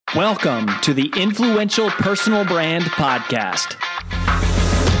Welcome to the Influential Personal Brand Podcast.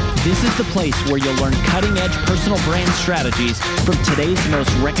 This is the place where you'll learn cutting-edge personal brand strategies from today's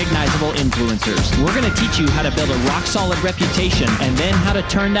most recognizable influencers. We're going to teach you how to build a rock-solid reputation and then how to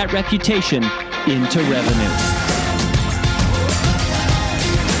turn that reputation into revenue.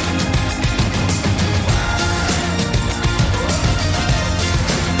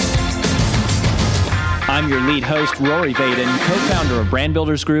 I'm your lead host, Rory Vaden, co-founder of Brand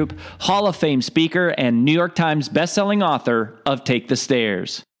Builders Group, Hall of Fame speaker, and New York Times bestselling author of Take the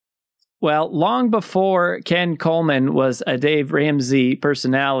Stairs. Well, long before Ken Coleman was a Dave Ramsey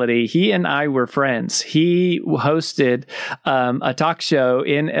personality, he and I were friends. He hosted a talk show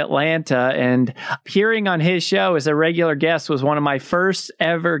in Atlanta, and appearing on his show as a regular guest was one of my first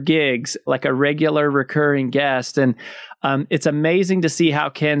ever gigs, like a regular recurring guest. And it's amazing to see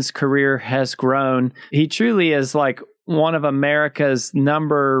how Ken's career has grown. He truly is like one of America's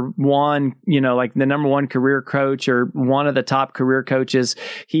number one, like the number one career coach or one of the top career coaches.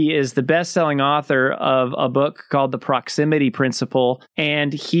 He is the best-selling author of a book called The Proximity Principle,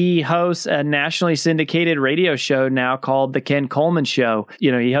 and he hosts a nationally syndicated radio show now called The Ken Coleman Show. He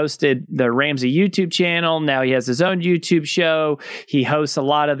hosted the Ramsey YouTube channel. Now he has his own YouTube show. He hosts a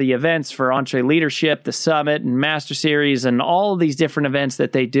lot of the events for EntreLeadership, the Summit and Master Series, and all of these different events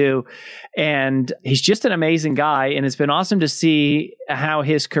that they do. And he's just an amazing guy, and it's been awesome to see how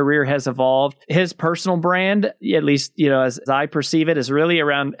his career has evolved. His personal brand, at least, as I perceive it, is really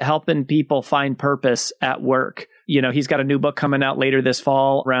around helping people find purpose at work. He's got a new book coming out later this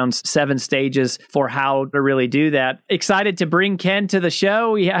fall around 7 stages for how to really do that. Excited to bring Ken to the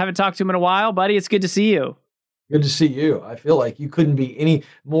show. We haven't talked to him in a while, buddy. It's good to see you. Good to see you. I feel like you couldn't be any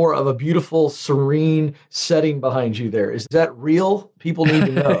more of a beautiful, serene setting behind you there. Is that real? People need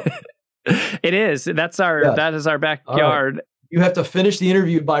to know. It is. That is our backyard. Right. You have to finish the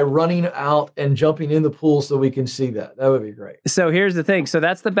interview by running out and jumping in the pool so we can see that. That would be great. So here's the thing. So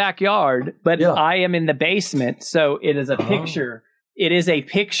that's the backyard, but I am in the basement. So it is a picture. It is a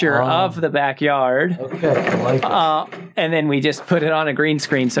picture of the backyard. Okay, I like it. And then we just put it on a green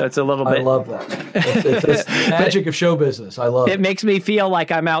screen, so it's a little bit... I love that. It's the magic of show business. I love it. It makes me feel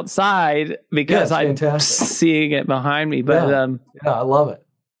like I'm outside because I'm seeing it behind me. But I love it.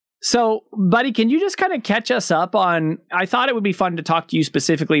 So, buddy, can you just kind of catch us up on, I thought it would be fun to talk to you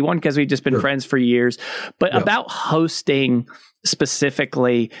specifically, one, because we've just been friends for years, but about hosting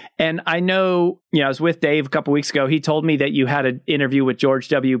specifically. And I know, I was with Dave a couple weeks ago. He told me that you had an interview with George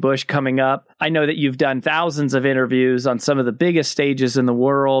W. Bush coming up. I know that you've done thousands of interviews on some of the biggest stages in the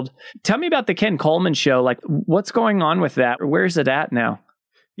world. Tell me about the Ken Coleman Show. Like, what's going on with that? Where's it at now?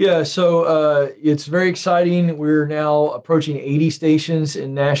 Yeah, so it's very exciting. We're now approaching 80 stations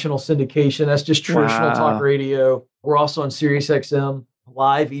in national syndication. That's just traditional talk radio. We're also on Sirius XM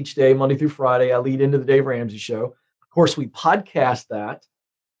live each day, Monday through Friday. I lead into the Dave Ramsey Show. Of course, we podcast that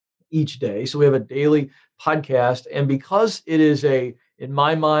each day. So we have a daily podcast. And because it is in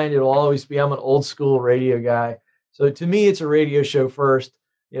my mind, it'll always be, I'm an old school radio guy. So to me, it's a radio show first.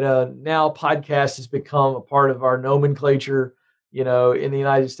 Now podcast has become a part of our nomenclature, in the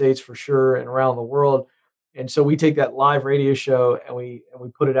United States for sure and around the world. And so we take that live radio show and we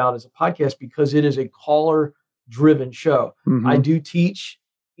put it out as a podcast because it is a caller-driven show. Mm-hmm. I do teach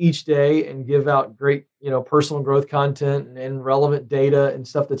each day and give out great, personal growth content and relevant data and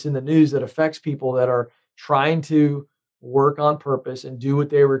stuff that's in the news that affects people that are trying to work on purpose and do what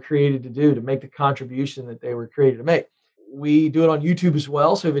they were created to do, to make the contribution that they were created to make. We do it on YouTube as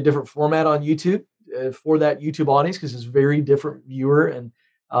well. So we have a different format on YouTube for that YouTube audience because it's very different viewer and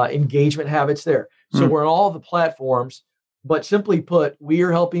engagement habits there. So we're on all the platforms, but simply put, we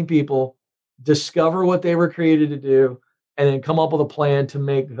are helping people discover what they were created to do and then come up with a plan to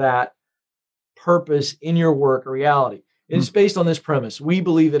make that purpose in your work a reality. And it's based on this premise. We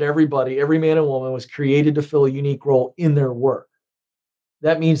believe that every man and woman was created to fill a unique role in their work.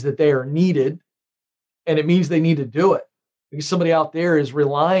 That means that they are needed, and it means they need to do it because somebody out there is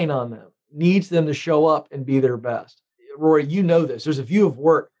relying on them, needs them to show up and be their best. Rory, you know this. There's a view of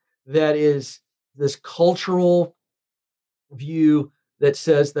work that is this cultural view that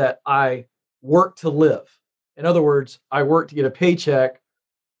says that I work to live. In other words, I work to get a paycheck,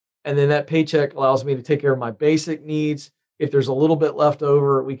 and then that paycheck allows me to take care of my basic needs. If there's a little bit left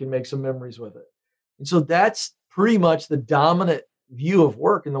over, we can make some memories with it. And so that's pretty much the dominant view of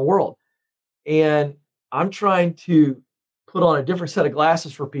work in the world. And I'm trying to put on a different set of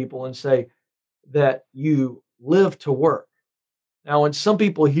glasses for people and say that you live to work. Now, when some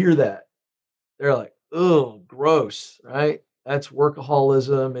people hear that, they're like, oh, gross, right? That's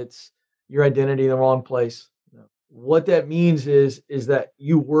workaholism. It's your identity in the wrong place. No. What that means is that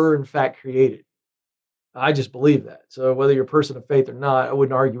you were in fact created. I just believe that. So whether you're a person of faith or not, I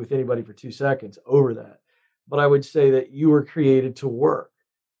wouldn't argue with anybody for 2 seconds over that. But I would say that you were created to work.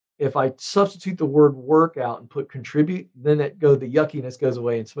 If I substitute the word work out and put contribute, then the yuckiness goes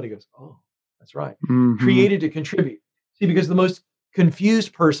away and somebody goes, oh, that's right. Mm-hmm. Created to contribute. See, because the most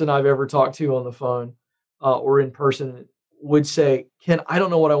confused person I've ever talked to on the phone or in person would say, Ken, I don't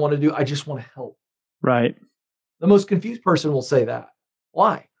know what I want to do. I just want to help. Right. The most confused person will say that.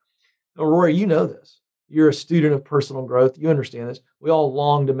 Why? Now, Rory, you know this. You're a student of personal growth. You understand this. We all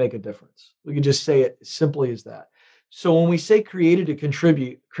long to make a difference. We can just say it as simply as that. So when we say created to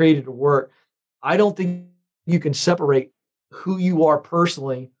contribute, created to work, I don't think you can separate who you are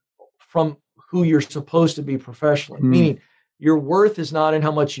personally from who you're supposed to be professionally. Meaning your worth is not in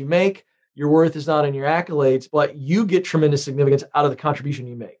how much you make. Your worth is not in your accolades, but you get tremendous significance out of the contribution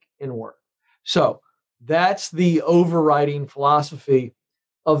you make in work. So that's the overriding philosophy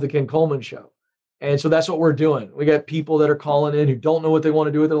of the Ken Coleman Show. And so that's what we're doing. We got people that are calling in who don't know what they want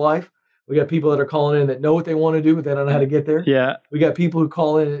to do with their life. We got people that are calling in that know what they want to do, but they don't know how to get there. Yeah. We got people who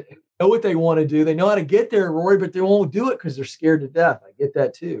call in and know what they want to do. They know how to get there, Rory, but they won't do it because they're scared to death. I get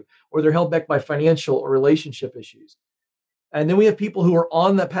that too. Or they're held back by financial or relationship issues. And then we have people who are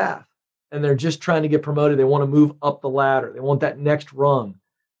on the path and they're just trying to get promoted. They want to move up the ladder. They want that next rung.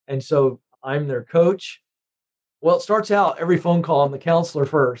 And so I'm their coach. Well, it starts out every phone call, I'm the counselor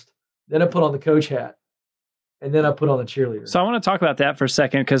first. Then I put on the coach hat. And then I put on the cheerleader. So I want to talk about that for a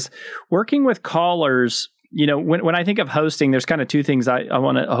second, because working with callers, when I think of hosting, there's kind of two things I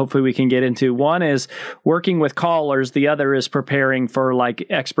want to, hopefully we can get into. One is working with callers. The other is preparing for like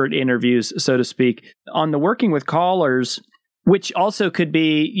expert interviews, so to speak. On the working with callers, which also could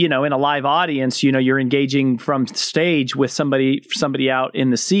be, in a live audience, you're engaging from stage with somebody out in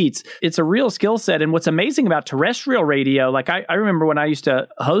the seats. It's a real skill set. And what's amazing about terrestrial radio, like I remember when I used to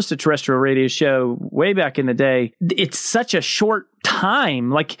host a terrestrial radio show way back in the day, it's such a short time.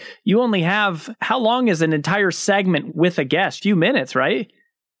 Like you only have, how long is an entire segment with a guest? Few minutes, right?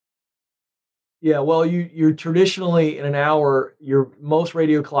 Yeah, well, you're traditionally in an hour, most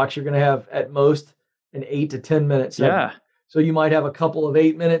radio clocks, you're going to have at most an 8 to 10 minute segment. Yeah. So you might have a couple of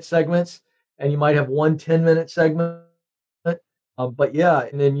 8-minute segments and you might have one 10-minute segment. But yeah,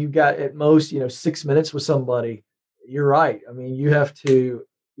 and then you got at most, 6 minutes with somebody. You're right. I mean,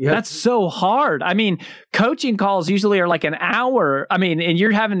 that's so hard. I mean, coaching calls usually are like an hour. I mean, and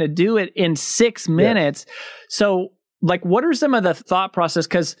you're having to do it in 6 minutes. Yes. So like, what are some of the thought process?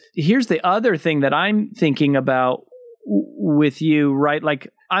 Because here's the other thing that I'm thinking about with you, right? Like,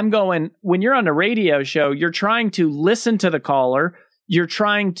 I'm going, when you're on a radio show, you're trying to listen to the caller, you're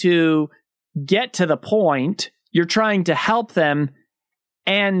trying to get to the point, you're trying to help them,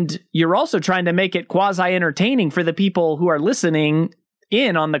 and you're also trying to make it quasi-entertaining for the people who are listening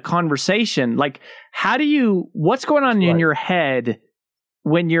in on the conversation. Like, what's going on in your head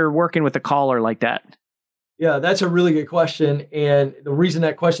when you're working with a caller like that? Yeah, that's a really good question. And the reason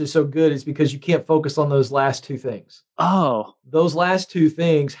that question is so good is because you can't focus on those last two things. Oh. Those last two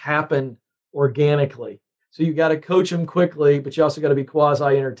things happen organically. So you got to coach them quickly, but you also got to be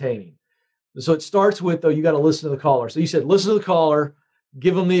quasi-entertaining. So it starts with, though, you got to listen to the caller. So you said, listen to the caller,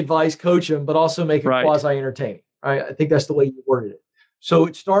 give them the advice, coach them, but also make it quasi-entertaining. Right? I think that's the way you worded it. So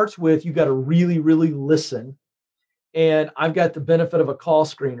it starts with, you got to really, really listen. And I've got the benefit of a call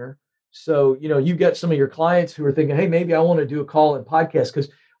screener. So, you've got some of your clients who are thinking, hey, maybe I want to do a call and podcast, because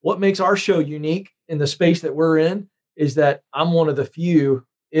what makes our show unique in the space that we're in is that I'm one of the few,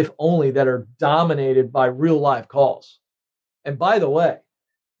 if only, that are dominated by real live calls. And by the way,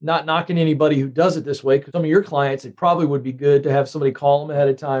 not knocking anybody who does it this way, because some of your clients, it probably would be good to have somebody call them ahead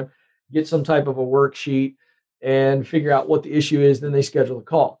of time, get some type of a worksheet and figure out what the issue is. Then they schedule a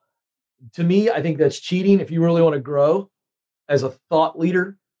call. To me, I think that's cheating. If you really want to grow as a thought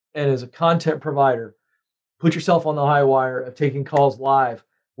leader, and as a content provider, put yourself on the high wire of taking calls live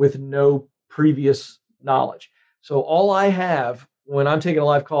with no previous knowledge. So all I have when I'm taking a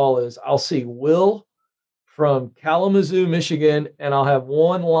live call is I'll see Will from Kalamazoo, Michigan, and I'll have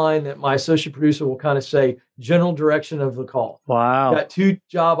one line that my associate producer will kind of say, general direction of the call. Wow. Got 2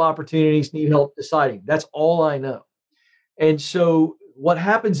 job opportunities, need help deciding. That's all I know. And so what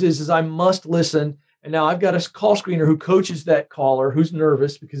happens is I must listen. And now I've got a call screener who coaches that caller who's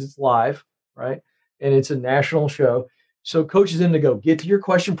nervous because it's live, right? And it's a national show. So coaches them to go, get to your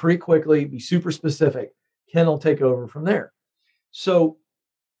question pretty quickly, be super specific. Ken will take over from there. So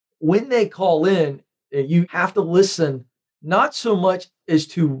when they call in, you have to listen, not so much as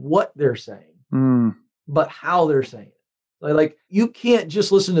to what they're saying, but how they're saying it. Like, you can't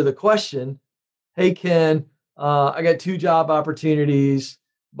just listen to the question. Hey, Ken, I got 2 job opportunities,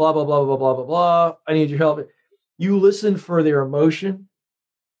 blah, blah, blah, blah, blah, blah, blah. I need your help. You listen for their emotion.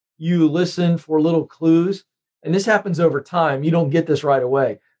 You listen for little clues. And this happens over time. You don't get this right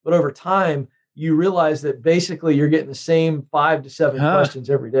away. But over time, you realize that basically you're getting the same 5 to 7 questions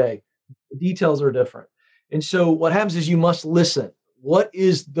every day. The details are different. And so what happens is you must listen. What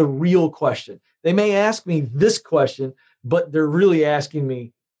is the real question? They may ask me this question, but they're really asking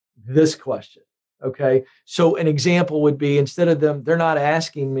me this question. Okay. So an example would be, instead of them, they're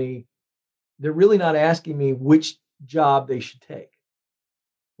really not asking me which job they should take.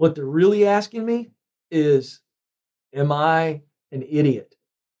 What they're really asking me is, am I an idiot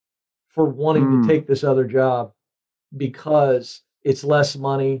for wanting to take this other job because it's less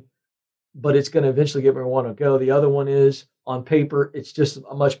money, but it's going to eventually get where I want to go? The other one is, on paper, it's just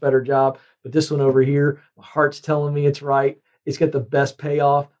a much better job. But this one over here, my heart's telling me it's right. It's got the best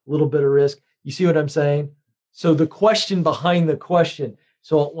payoff, a little bit of risk. You see what I'm saying? So the question behind the question.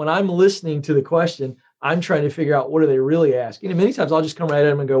 So when I'm listening to the question, I'm trying to figure out, what are they really asking? And many times I'll just come right at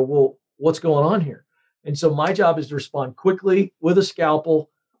them and go, well, what's going on here? And so my job is to respond quickly with a scalpel,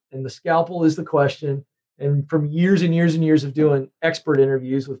 and the scalpel is the question. And from years and years and years of doing expert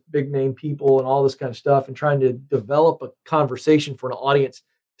interviews with big name people and all this kind of stuff, and trying to develop a conversation for an audience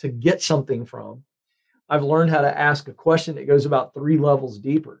to get something from, I've learned how to ask a question that goes about 3 levels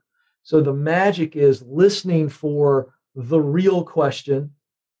deeper. So the magic is listening for the real question,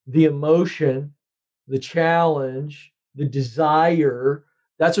 the emotion, the challenge, the desire.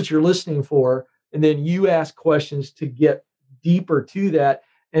 That's what you're listening for. And then you ask questions to get deeper to that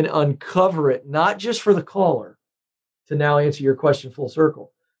and uncover it, not just for the caller to now answer your question full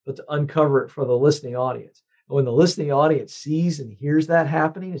circle, but to uncover it for the listening audience. And when the listening audience sees and hears that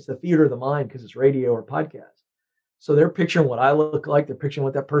happening, it's the theater of the mind, because it's radio or podcast. So they're picturing what I look like. They're picturing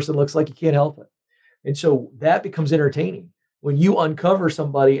what that person looks like. You can't help it. And so that becomes entertaining. When you uncover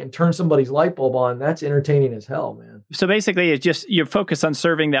somebody and turn somebody's light bulb on, that's entertaining as hell, man. So basically, it's just you're focused on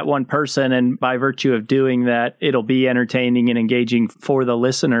serving that one person, and by virtue of doing that, it'll be entertaining and engaging for the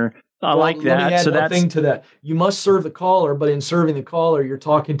listener. I like that. Let me add one thing to that. You must serve the caller, but in serving the caller, you're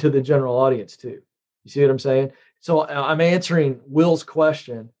talking to the general audience too. You see what I'm saying? So I'm answering Will's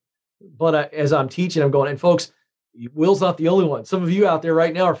question, but as I'm teaching, I'm going, and folks, Will's not the only one. Some of you out there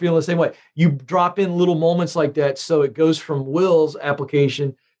right now are feeling the same way. You drop in little moments like that, so it goes from Will's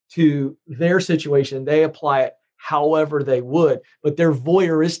application to their situation. They apply it however they would, but they're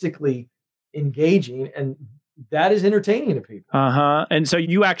voyeuristically engaging, and that is entertaining to people. And so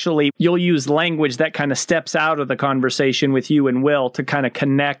you'll use language that kind of steps out of the conversation with you and Will to kind of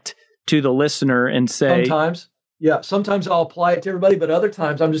connect to the listener and say... Sometimes I'll apply it to everybody, but other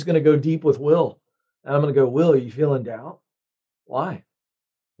times I'm just going to go deep with Will. And I'm going to go, Will, are you feeling doubt? Why?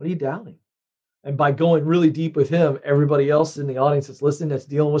 What are you doubting? And by going really deep with him, everybody else in the audience that's listening, that's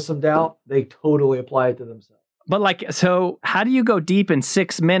dealing with some doubt, they totally apply it to themselves. But so how do you go deep in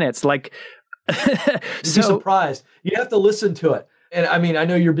 6 minutes? You'd be surprised. You have to listen to it. And I mean, I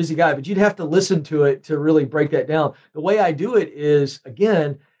know you're a busy guy, but you'd have to listen to it to really break that down. The way I do it is,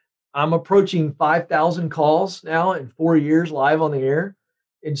 again, I'm approaching 5,000 calls now in 4 years live on the air.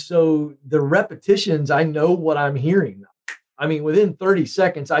 And so the repetitions, I know what I'm hearing. I mean, within 30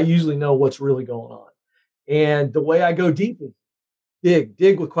 seconds, I usually know what's really going on. And the way I go deep is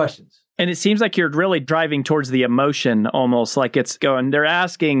dig with questions. And it seems like you're really driving towards the emotion, almost like it's going, they're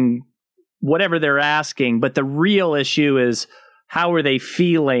asking whatever they're asking, but the real issue is, how are they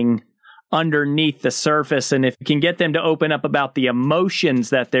feeling underneath the surface? And if you can get them to open up about the emotions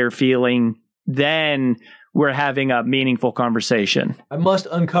that they're feeling, then we're having a meaningful conversation. I must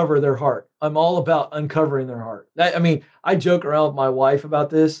uncover their heart. I'm all about uncovering their heart. I joke around with my wife about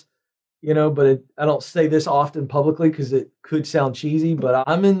this, but I don't say this often publicly because it could sound cheesy, but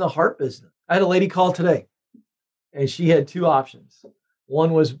I'm in the heart business. I had a lady call today, and she had 2 options.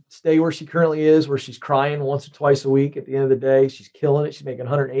 One was stay where she currently is, where she's crying once or twice a week. At the end of the day, she's killing it. She's making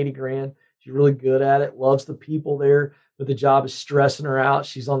 $180,000. She's really good at it, loves the people there, but the job is stressing her out.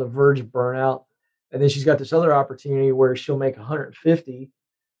 She's on the verge of burnout. And then she's got this other opportunity where she'll make 150.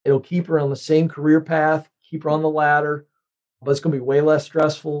 It'll keep her on the same career path, keep her on the ladder, but it's going to be way less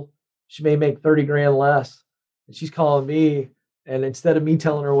stressful. She may make 30 grand less. And she's calling me. And instead of me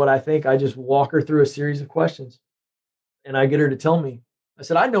telling her what I think, I just walk her through a series of questions. And I get her to tell me. I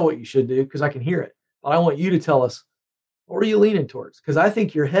said, I know what you should do because I can hear it. But I want you to tell us, what are you leaning towards? Because I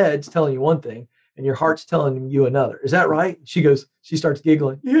think your head's telling you one thing and your heart's telling you another. Is that right? She starts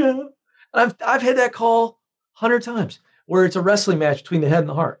giggling. Yeah. I've had that call 100 times where it's a wrestling match between the head and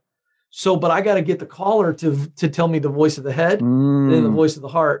the heart. So, but I got to get the caller to tell me the voice of the head and then the voice of the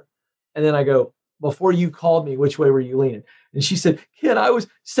heart. And then I go, before you called me, which way were you leaning? And she said, Ken, I was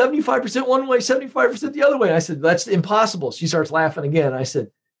 75% one way, 75% the other way. And I said, that's impossible. She starts laughing again. I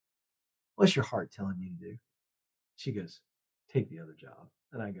said, what's your heart telling you to do? She goes, take the other job.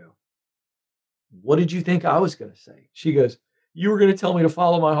 And I go, what did you think I was going to say? She goes, you were going to tell me to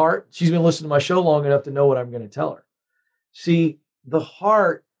follow my heart? She's been listening to my show long enough to know what I'm going to tell her. See, the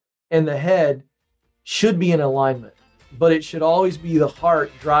heart and the head should be in alignment, but it should always be the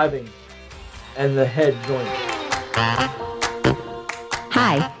heart driving and the head joining.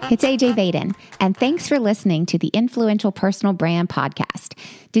 Hi, it's AJ Vaden, and thanks for listening to the Influential Personal Brand Podcast.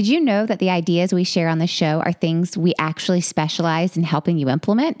 Did you know that the ideas we share on the show are things we actually specialize in helping you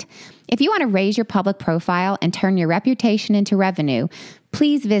implement? If you want to raise your public profile and turn your reputation into revenue,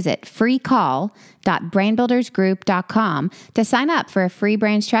 please visit freecall.brandbuildersgroup.com to sign up for a free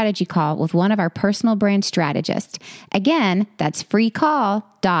brand strategy call with one of our personal brand strategists. Again, that's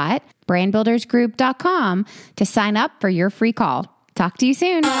freecall.brandbuildersgroup.com to sign up for your free call. Talk to you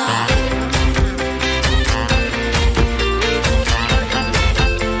soon.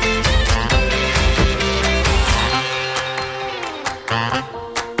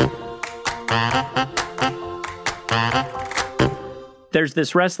 There's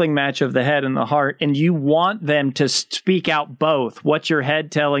this wrestling match of the head and the heart, and you want them to speak out both what's your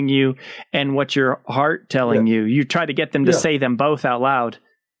head telling you and what your heart telling you. You try to get them to say them both out loud.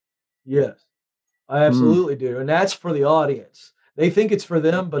 Yes, I absolutely do. And that's for the audience. They think it's for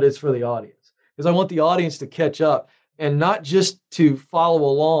them, but it's for the audience. Because I want the audience to catch up and not just to follow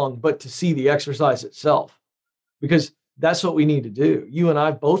along, but to see the exercise itself. Because that's what we need to do. You and I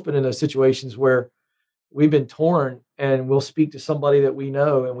have both been in those situations where we've been torn, and we'll speak to somebody that we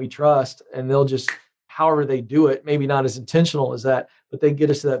know and we trust, and they'll just, however they do it, maybe not as intentional as that, but they get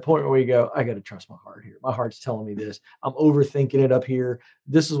us to that point where we go, I got to trust my heart here. My heart's telling me this. I'm overthinking it up here.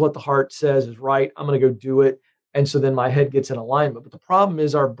 This is what the heart says is right. I'm going to go do it. And so then my head gets in alignment. But the problem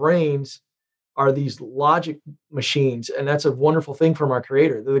is our brains are these logic machines, and that's a wonderful thing from our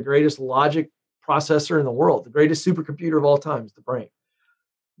creator. They're the greatest logic processor in the world. The greatest supercomputer of all time is the brain.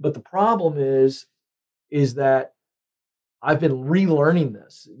 But the problem is that I've been relearning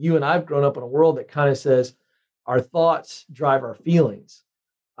this. You and I have grown up in a world that kind of says our thoughts drive our feelings.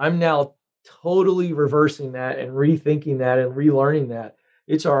 I'm now totally reversing that and rethinking that and relearning that.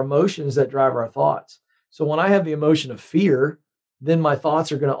 It's our emotions that drive our thoughts. So when I have the emotion of fear, then my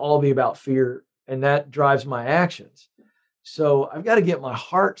thoughts are going to all be about fear, and that drives my actions. So I've got to get my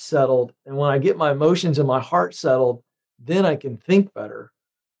heart settled. And when I get my emotions and my heart settled, then I can think better.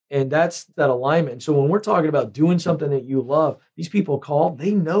 And that's that alignment. So when we're talking about doing something that you love, these people call,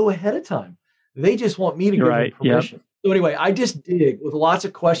 they know ahead of time. They just want me to give them permission. Yep. So anyway, I just dig with lots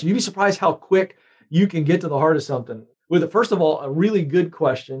of questions. You'd be surprised how quick you can get to the heart of something with, first of all, a really good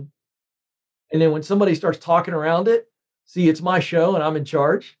question. And then when somebody starts talking around it, see, it's my show and I'm in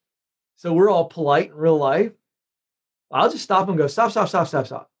charge. So we're all polite in real life. I'll just stop and go,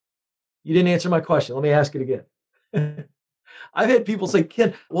 stop. You didn't answer my question. Let me ask it again. I've had people say,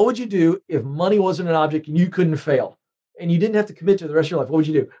 Ken, what would you do if money wasn't an object and you couldn't fail and you didn't have to commit to the rest of your life? What would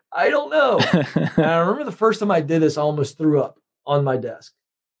you do? I don't know. And I remember the first time I did this, I almost threw up on my desk.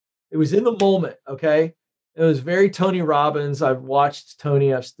 It was in the moment, okay? It was very Tony Robbins. I've watched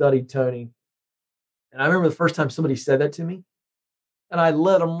Tony. I've studied Tony. And I remember the first time somebody said that to me, and I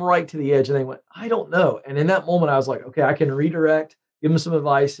led them right to the edge, and they went, I don't know. And in that moment, I was like, okay, I can redirect, give them some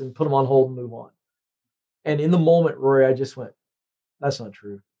advice, and put them on hold and move on. And in the moment, Rory, I just went, that's not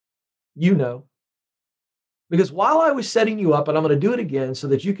true. You know. Because while I was setting you up, and I'm going to do it again so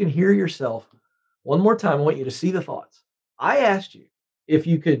that you can hear yourself one more time, I want you to see the thoughts. I asked you if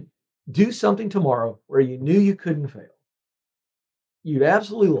you could do something tomorrow where you knew you couldn't fail. You'd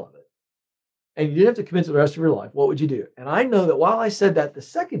absolutely love it. And you didn't have to commit to the rest of your life. What would you do? And I know that while I said that the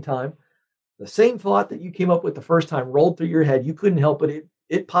second time, the same thought that you came up with the first time rolled through your head. You couldn't help it.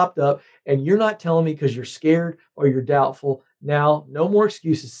 It popped up, and you're not telling me because you're scared or you're doubtful. Now, no more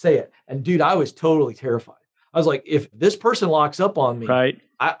excuses. Say it. And dude, I was totally terrified. I was like, if this person locks up on me,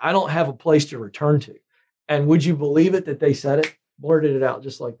 I don't have a place to return to. And would you believe it that they said it? Blurted it out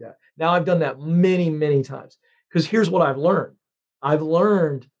just like that. Now, I've done that many, many times because here's what I've learned. I've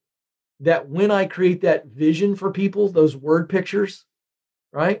learned that when I create that vision for people, those word pictures,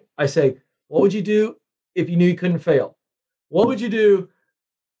 right? I say, what would you do if you knew you couldn't fail? What would you do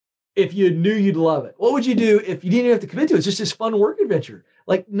if you knew you'd love it? What would you do if you didn't even have to commit to it? It's just this fun work adventure,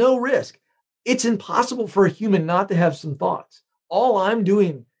 like no risk. It's impossible for a human not to have some thoughts. All I'm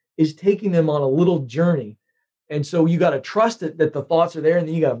doing is taking them on a little journey. And so you got to trust it that the thoughts are there, and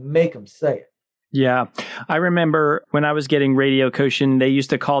then you got to make them say it. Yeah. I remember when I was getting radio coaching, they used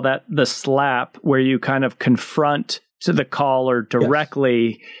to call that the slap, where you kind of confront to the caller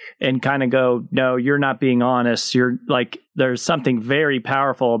directly and kind of go, no, you're not being honest. You're like, there's something very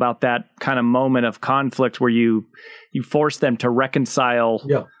powerful about that kind of moment of conflict where you force them to reconcile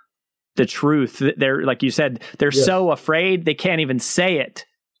the truth. They're, like you said, they're so afraid they can't even say it.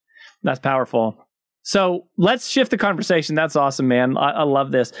 That's powerful. So let's shift the conversation. That's awesome, man. I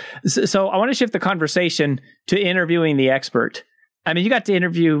love this. So I want to shift the conversation to interviewing the expert. I mean, you got to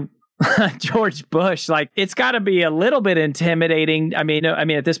interview George Bush. Like, it's got to be a little bit intimidating. I mean,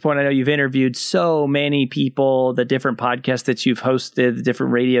 at this point, I know you've interviewed so many people, the different podcasts that you've hosted, the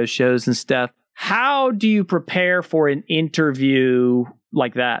different radio shows and stuff. How do you prepare for an interview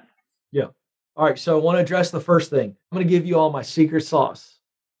like that? Yeah. All right. So I want to address the first thing. I'm going to give you all my secret sauce.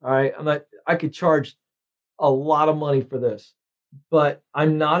 All right. I could charge a lot of money for this, but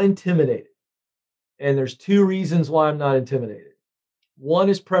I'm not intimidated. And there's two reasons why I'm not intimidated. One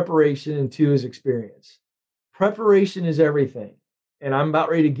is preparation and two is experience. Preparation is everything. And I'm about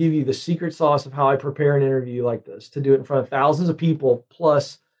ready to give you the secret sauce of how I prepare an interview like this, to do it in front of thousands of people,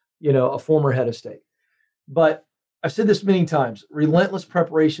 plus, a former head of state. But I've said this many times, relentless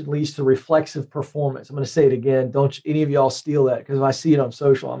preparation leads to reflexive performance. I'm going to say it again. Don't any of y'all steal that, because if I see it on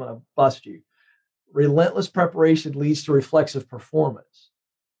social, I'm going to bust you. Relentless preparation leads to reflexive performance.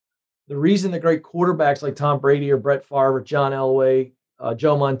 The reason the great quarterbacks like Tom Brady or Brett Favre or John Elway,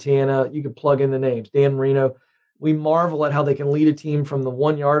 Joe Montana, you can plug in the names, Dan Marino, we marvel at how they can lead a team from the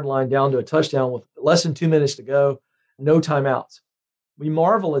 1 yard line down to a touchdown with less than 2 minutes to go, no timeouts. We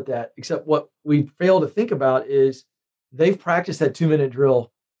marvel at that, except what we fail to think about is they've practiced that 2-minute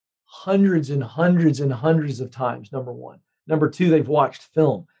drill hundreds and hundreds and hundreds of times, number one. Number two, they've watched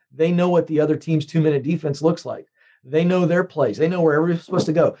film. They know what the other team's 2-minute defense looks like. They know their plays. They know where everybody's supposed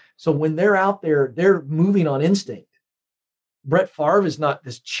to go. So when they're out there, they're moving on instinct. Brett Favre is not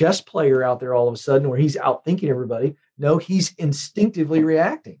this chess player out there all of a sudden where he's out thinking everybody. No, he's instinctively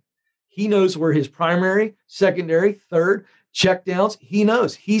reacting. He knows where his primary, secondary, third, check downs, he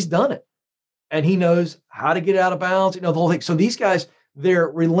knows. He's done it. And he knows how to get out of bounds, the whole thing. So these guys, they're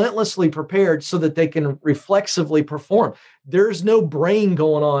relentlessly prepared so that they can reflexively perform. There's no brain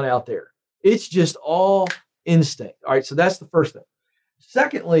going on out there. It's just all instinct. All right, so that's the first thing.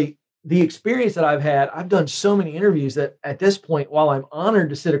 Secondly, the experience that I've had, I've done so many interviews that at this point, while I'm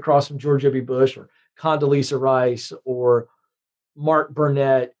honored to sit across from George W. Bush or Condoleezza Rice or Mark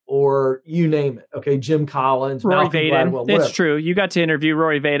Burnett or you name it, okay, Jim Collins, Rory Malcolm Vaden. Gladwell, it's true. You got to interview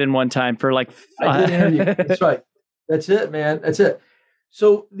Rory Vaden one time for like... I did interview. That's right. That's it, man. That's it.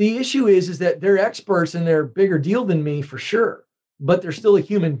 So the issue is that they're experts and they're a bigger deal than me for sure, but they're still a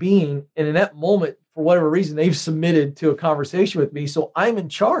human being. And in that moment, for whatever reason, they've submitted to a conversation with me. So I'm in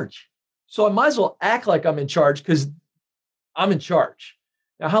charge. So I might as well act like I'm in charge because I'm in charge.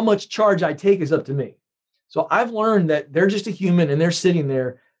 Now, how much charge I take is up to me. So I've learned that they're just a human and they're sitting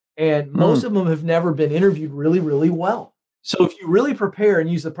there, and most of them have never been interviewed really, really well. So if you really prepare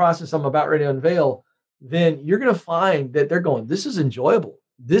and use the process I'm about ready to unveil, then you're going to find that they're going, this is enjoyable.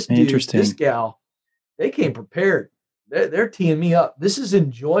 This dude, this gal, they came prepared. They're teeing me up. This is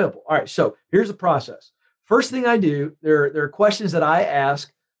enjoyable. All right, so here's the process. First thing I do, there are questions that I ask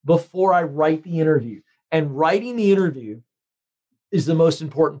before I write the interview. And writing the interview is the most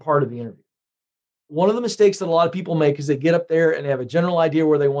important part of the interview. One of the mistakes that a lot of people make is they get up there and they have a general idea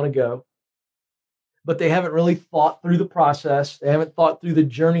where they want to go, but they haven't really thought through the process. They haven't thought through the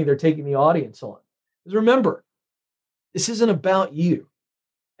journey they're taking the audience on. Because remember, this isn't about you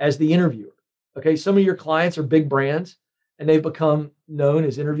as the interviewer. Okay, some of your clients are big brands and they've become known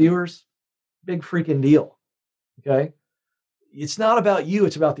as interviewers. Big freaking deal. Okay, it's not about you,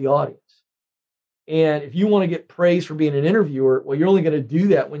 it's about the audience. And if you want to get praise for being an interviewer, well, you're only going to do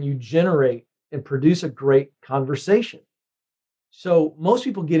that when you generate and produce a great conversation. So most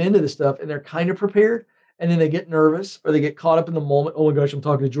people get into this stuff and they're kind of prepared, and then they get nervous or they get caught up in the moment. Oh my gosh, I'm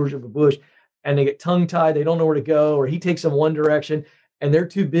talking to George W. Bush, and they get tongue-tied. They don't know where to go, or he takes them one direction, and they're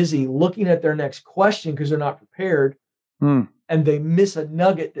too busy looking at their next question because they're not prepared, and they miss a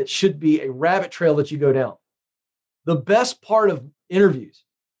nugget that should be a rabbit trail that you go down. The best part of interviews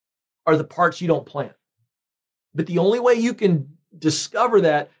are the parts you don't plan. But the only way you can discover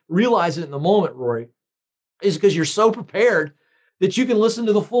that, realize it in the moment, Rory, is because you're so prepared that you can listen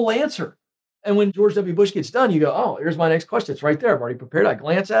to the full answer. And when George W. Bush gets done, you go, oh, here's my next question. It's right there. I've already prepared. I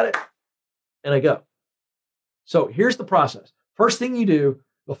glance at it and I go. So here's the process. First thing you do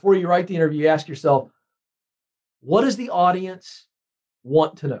before you write the interview, you ask yourself, what does the audience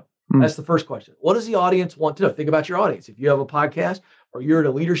want to know? That's the first question. What does the audience want to know? Think about your audience. If you have a podcast or you're at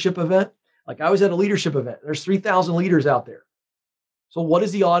a leadership event, Like I was at a leadership event. There's 3,000 leaders out there. So what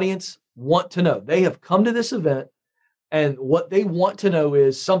does the audience want to know? They have come to this event, and what they want to know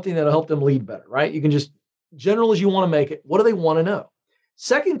is something that'll help them lead better, right? You can just, general as you want to make it, what do they want to know?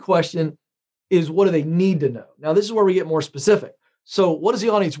 Second question is, what do they need to know? Now, this is where we get more specific. So what does the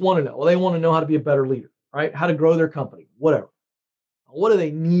audience want to know? Well, they want to know how to be a better leader, right? How to grow their company, whatever. What do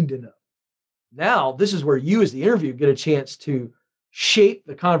they need to know? Now, this is where you as the interview get a chance to shape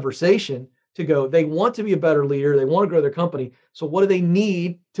the conversation to go, they want to be a better leader. They want to grow their company. So what do they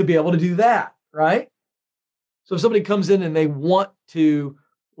need to be able to do that, right? So if somebody comes in and they want to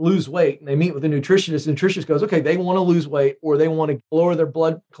lose weight and they meet with a nutritionist, the nutritionist goes, okay, they want to lose weight or they want to lower their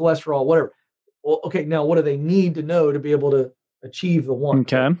blood cholesterol, whatever. Well, okay, now what do they need to know to be able to achieve the one?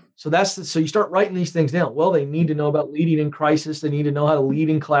 Okay. So you start writing these things down. Well, they need to know about leading in crisis. They need to know how to lead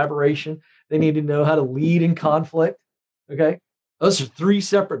in collaboration. They need to know how to lead in conflict. Okay. Those are 3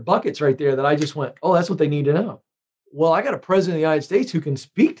 separate buckets right there that I just went, oh, that's what they need to know. Well, I got a president of the United States who can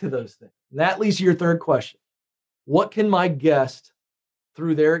speak to those things. And that leads to your third question. What can my guest,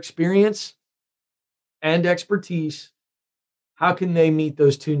 through their experience and expertise, how can they meet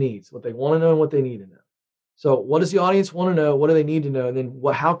those 2 needs? What they want to know and what they need to know. So what does the audience want to know? What do they need to know? And then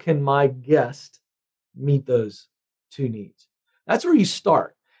how can my guest meet those 2 needs? That's where you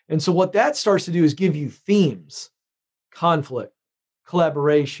start. And so what that starts to do is give you themes, conflict,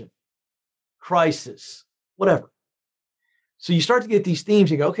 collaboration, crisis, whatever. So you start to get these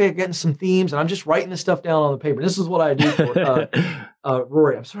themes. You go, okay, I'm getting some themes, and I'm just writing this stuff down on the paper. This is what I do for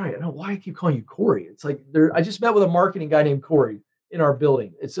Rory. I'm sorry, I don't know why I keep calling you Corey. It's like I just met with a marketing guy named Corey in our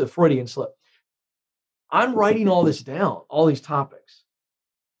building. It's a Freudian slip. I'm writing all this down, all these topics.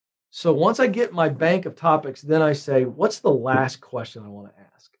 So once I get my bank of topics, then I say, what's the last question I want to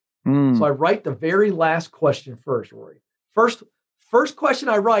ask? So I write the very last question first, Rory. First question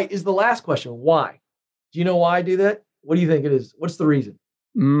I write is the last question. Why? Do you know why I do that? What do you think it is? What's the reason?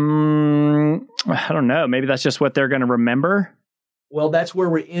 I don't know. Maybe that's just what they're going to remember. Well, that's where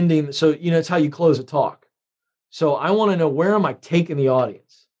we're ending. So, it's how you close a talk. So I want to know, where am I taking the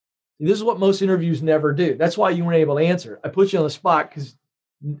audience? This is what most interviews never do. That's why you weren't able to answer. I put you on the spot because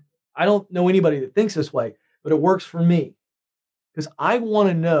I don't know anybody that thinks this way, but it works for me. Because I want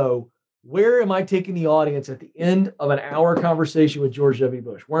to know, where am I taking the audience at the end of an hour conversation with George W.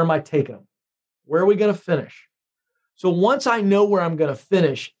 Bush? Where am I taking them? Where are we going to finish? So once I know where I'm going to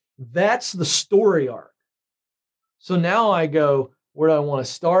finish, that's the story arc. So now I go, where do I want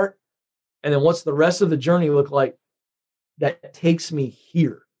to start? And then what's the rest of the journey look like that takes me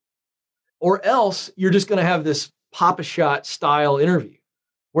here? Or else you're just going to have this pop-a-shot style interview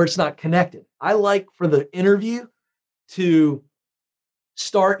where it's not connected. I like for the interview to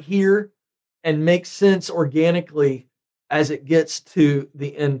start here and make sense organically as it gets to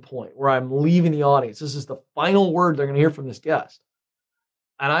the end point where I'm leaving the audience. This is the final word they're going to hear from this guest.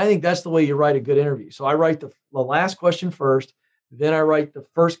 And I think that's the way you write a good interview. So I write the last question first, then I write the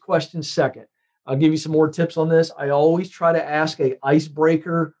first question second. I'll give you some more tips on this. I always try to ask an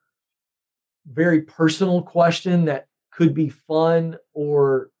icebreaker, very personal question that could be fun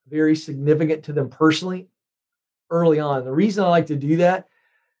or very significant to them personally early on. The reason I like to do that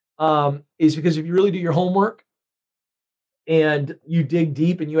is because if you really do your homework and you dig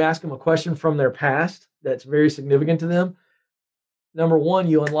deep and you ask them a question from their past that's very significant to them, number one,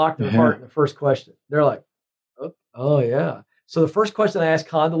 you unlock their heart in the first question. They're like, oh yeah. So the first question I asked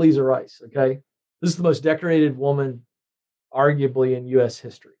Condoleezza Rice, okay? This is the most decorated woman arguably in U.S.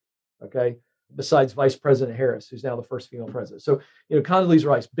 history, okay? Besides Vice President Harris, who's now the first female president. So, Condoleezza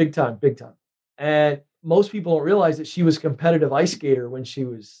Rice, big time. And most people don't realize that she was a competitive ice skater when she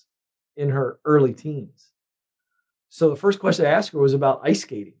was in her early teens. So the first question I asked her was about ice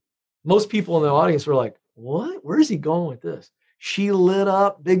skating. Most people in the audience were like, what? Where is he going with this? She lit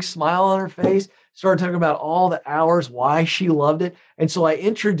up, big smile on her face, started talking about all the hours, why she loved it. And so I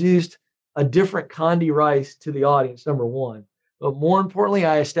introduced a different Condi Rice to the audience, number one. But more importantly,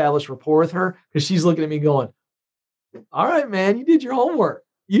 I established rapport with her because she's looking at me going, all right, man, you did your homework.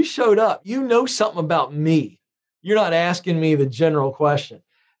 You showed up. You know something about me. You're not asking me the general question.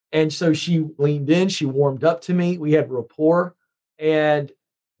 And so she leaned in. She warmed up to me. We had rapport. And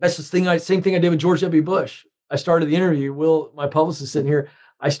that's the same thing I did with George W. Bush. I started the interview. Will, my publicist sitting here,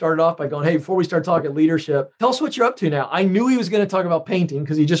 I started off by going, hey, before we start talking leadership, tell us what you're up to now. I knew he was going to talk about painting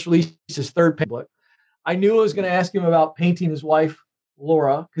because he just released his third painting book. I knew I was going to ask him about painting his wife,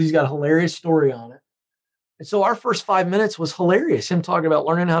 Laura, because he's got a hilarious story on it. And so our first 5 minutes was hilarious. Him talking about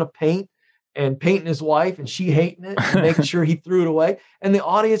learning how to paint and painting his wife and she hating it and making sure he threw it away. And the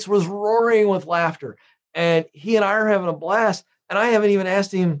audience was roaring with laughter. And he and I are having a blast. And I haven't even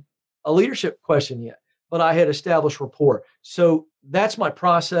asked him a leadership question yet, but I had established rapport. So that's my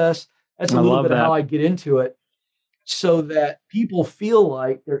process. That's a little bit of how I get into it, so that people feel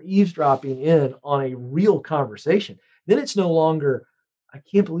like they're eavesdropping in on a real conversation. Then it's no longer, I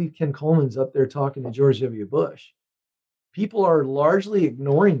can't believe Ken Coleman's up there talking to George W. Bush. People are largely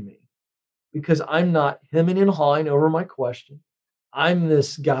ignoring me because I'm not hemming and hawing over my question. I'm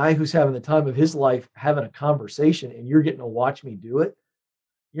this guy who's having the time of his life having a conversation, and you're getting to watch me do it.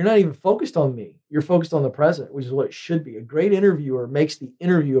 You're not even focused on me. You're focused on the present, which is what it should be. A great interviewer makes the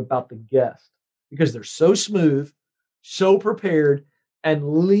interview about the guest because they're so smooth, so prepared,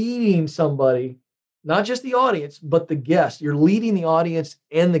 and leading somebody, not just the audience, but the guest. You're leading the audience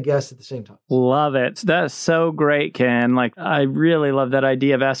and the guest at the same time. Love it. That's so great, Ken. Like, I really love that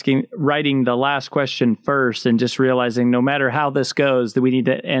idea of writing the last question first and just realizing no matter how this goes, that we need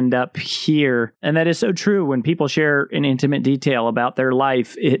to end up here. And that is so true. When people share in intimate detail about their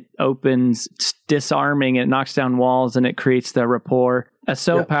life, it opens, it's disarming, it knocks down walls, and it creates the rapport. That's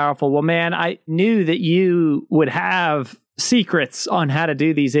so powerful. Well, man, I knew that you would have secrets on how to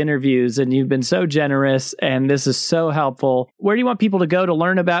do these interviews, and you've been so generous, and this is so helpful. Where do you want people to go to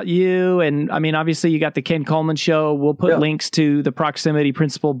learn about you? And I mean, obviously you got the Ken Coleman Show. We'll put links to the Proximity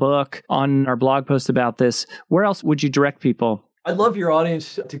Principle book on our blog post about this. Where else would you direct people? I'd love your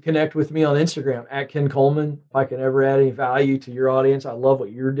audience to connect with me on Instagram at Ken Coleman. If I can ever add any value to your audience, I love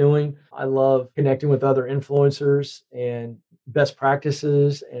what you're doing. I love connecting with other influencers and best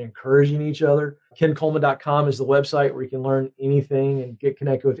practices and encouraging each other. KenColeman.com is the website where you can learn anything and get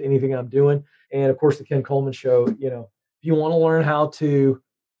connected with anything I'm doing. And of course, the Ken Coleman Show. If you want to learn how to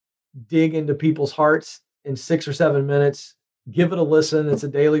dig into people's hearts in 6 or 7 minutes, give it a listen. It's a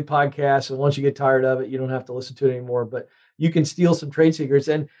daily podcast. And once you get tired of it, you don't have to listen to it anymore. But you can steal some trade secrets.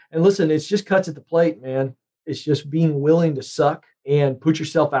 And listen, it's just cuts at the plate, man. It's just being willing to suck and put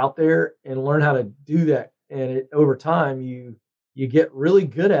yourself out there and learn how to do that. And over time, you get really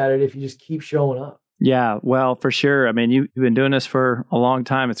good at it if you just keep showing up. Yeah, well, for sure. I mean, you've been doing this for a long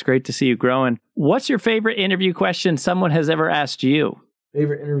time. It's great to see you growing. What's your favorite interview question someone has ever asked you?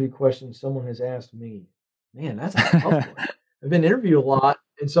 Favorite interview question someone has asked me? Man, that's a tough one. I've been interviewed a lot,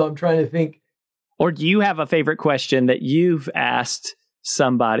 and so I'm trying to think. Or do you have a favorite question that you've asked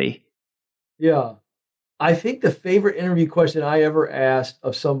somebody? Yeah. I think the favorite interview question I ever asked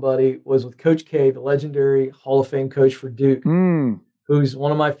of somebody was with Coach K, the legendary Hall of Fame coach for Duke, who's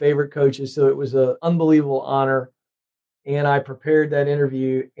one of my favorite coaches. So it was an unbelievable honor. And I prepared that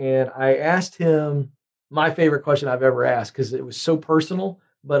interview, and I asked him my favorite question I've ever asked because it was so personal,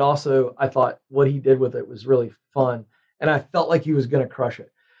 but also I thought what he did with it was really fun. And I felt like he was going to crush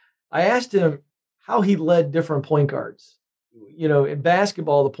it. I asked him how he led different point guards. In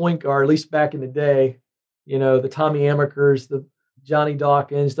basketball, the point guard, at least back in the day, the Tommy Amakers, the Johnny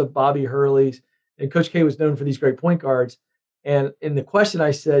Dawkins, the Bobby Hurleys, and Coach K was known for these great point guards. And in the question,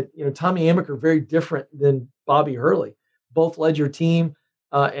 I said, Tommy Amaker, very different than Bobby Hurley. Both led your team,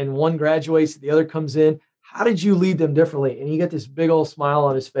 and one graduates, the other comes in. How did you lead them differently? And he got this big old smile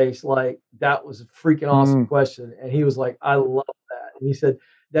on his face, like that was a freaking awesome question. And he was like, I love that. And he said,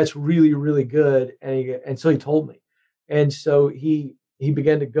 that's really, really good. And so he told me. And so he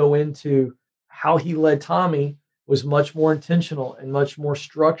began to go into how he led Tommy was much more intentional and much more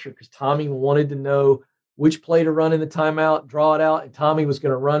structured because Tommy wanted to know which play to run in the timeout, draw it out, and Tommy was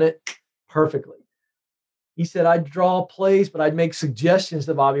going to run it perfectly. He said, I'd draw plays, but I'd make suggestions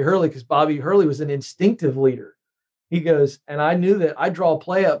to Bobby Hurley because Bobby Hurley was an instinctive leader. He goes, and I knew that I'd draw a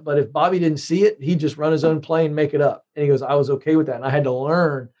play up, but if Bobby didn't see it, he'd just run his own play and make it up. And he goes, I was okay with that. And I had to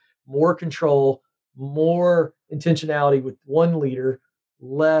learn more control, more intentionality with one leader,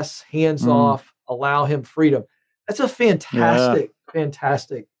 less hands off, allow him freedom. That's a fantastic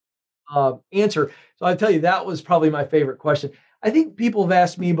answer. So I tell you, that was probably my favorite question. I think people have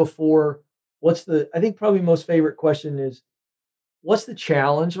asked me before, I think probably most favorite question is, what's the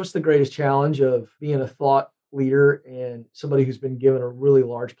challenge? What's the greatest challenge of being a thought leader and somebody who's been given a really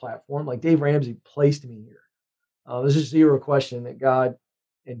large platform? Like Dave Ramsey placed me here. There's just zero question that God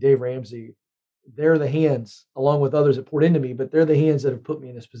and Dave Ramsey, they're the hands, along with others that poured into me, but they're the hands that have put me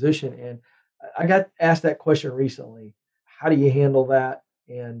in this position. And I got asked that question recently. How do you handle that?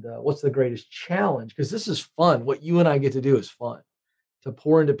 And what's the greatest challenge? Because this is fun. What you and I get to do is fun. To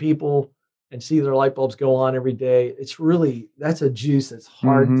pour into people and see their light bulbs go on every day. That's a juice that's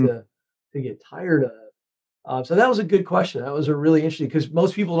hard to get tired of. So that was a good question. That was a really interesting, because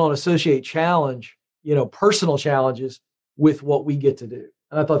most people don't associate challenge, personal challenges with what we get to do.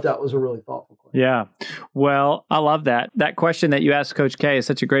 And I thought that was a really thoughtful question. Yeah. Well, I love that. That question that you asked Coach K is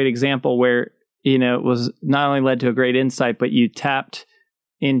such a great example where, it was not only led to a great insight, but you tapped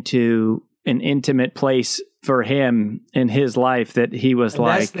into an intimate place for him in his life that he was and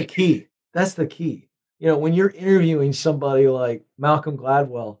like... That's the key. That's the key. You know, when you're interviewing somebody like Malcolm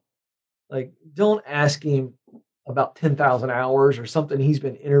Gladwell, like, don't ask him about 10,000 hours or something he's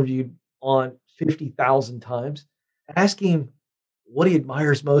been interviewed on 50,000 times. Ask him what he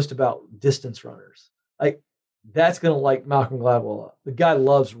admires most about distance runners. Like, that's going to light Malcolm Gladwell up. The guy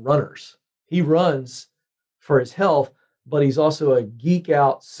loves runners. He runs for his health, but he's also a geek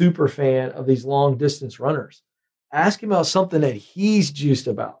out super fan of these long distance runners. Ask him about something that he's juiced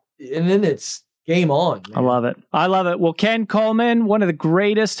about. And then it's game on, man. I love it. I love it. Well, Ken Coleman, one of the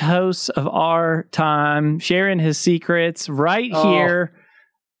greatest hosts of our time, sharing his secrets right here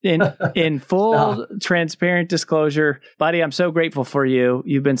in full transparent disclosure. Buddy, I'm so grateful for you.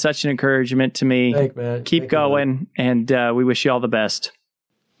 You've been such an encouragement to me. Thanks, man. Keep going, and we wish you all the best.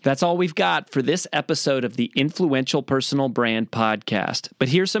 That's all we've got for this episode of the Influential Personal Brand Podcast. But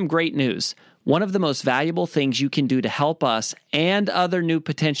here's some great news. One of the most valuable things you can do to help us and other new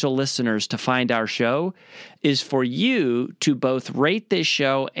potential listeners to find our show is for you to both rate this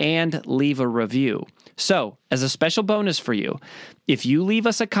show and leave a review. So, as a special bonus for you, if you leave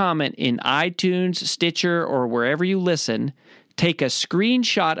us a comment in iTunes, Stitcher, or wherever you listen, take a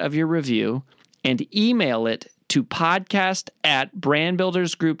screenshot of your review and email it to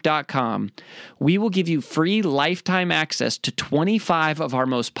podcast@brandbuildersgroup.com. We will give you free lifetime access to 25 of our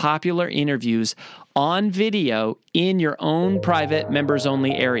most popular interviews on video in your own private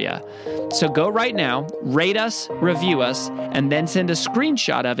members-only area. So go right now, rate us, review us, and then send a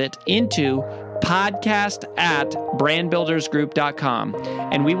screenshot of it into podcast@brandbuildersgroup.com,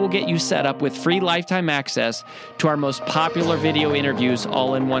 and we will get you set up with free lifetime access to our most popular video interviews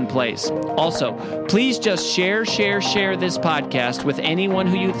all in one place. Also, please just share this podcast with anyone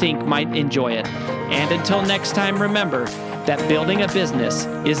who you think might enjoy it. And until next time, remember that building a business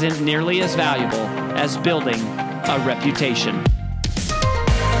isn't nearly as valuable as building a reputation.